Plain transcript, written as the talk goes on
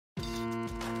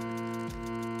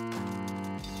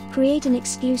Create an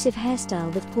exclusive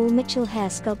hairstyle with Paul Mitchell Hair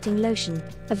Sculpting Lotion,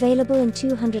 available in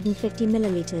 250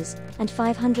 ml and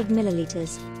 500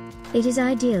 ml. It is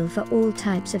ideal for all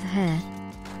types of hair.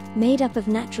 Made up of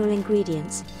natural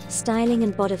ingredients, styling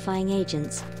and bodifying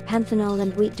agents, panthenol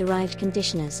and wheat-derived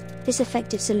conditioners, this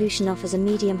effective solution offers a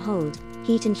medium hold,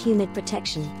 heat and humid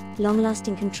protection,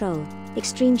 long-lasting control,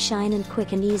 extreme shine and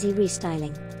quick and easy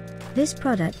restyling. This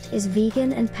product is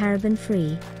vegan and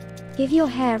paraben-free. Give your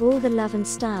hair all the love and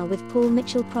style with Paul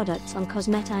Mitchell products on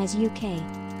Cosmetize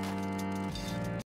UK.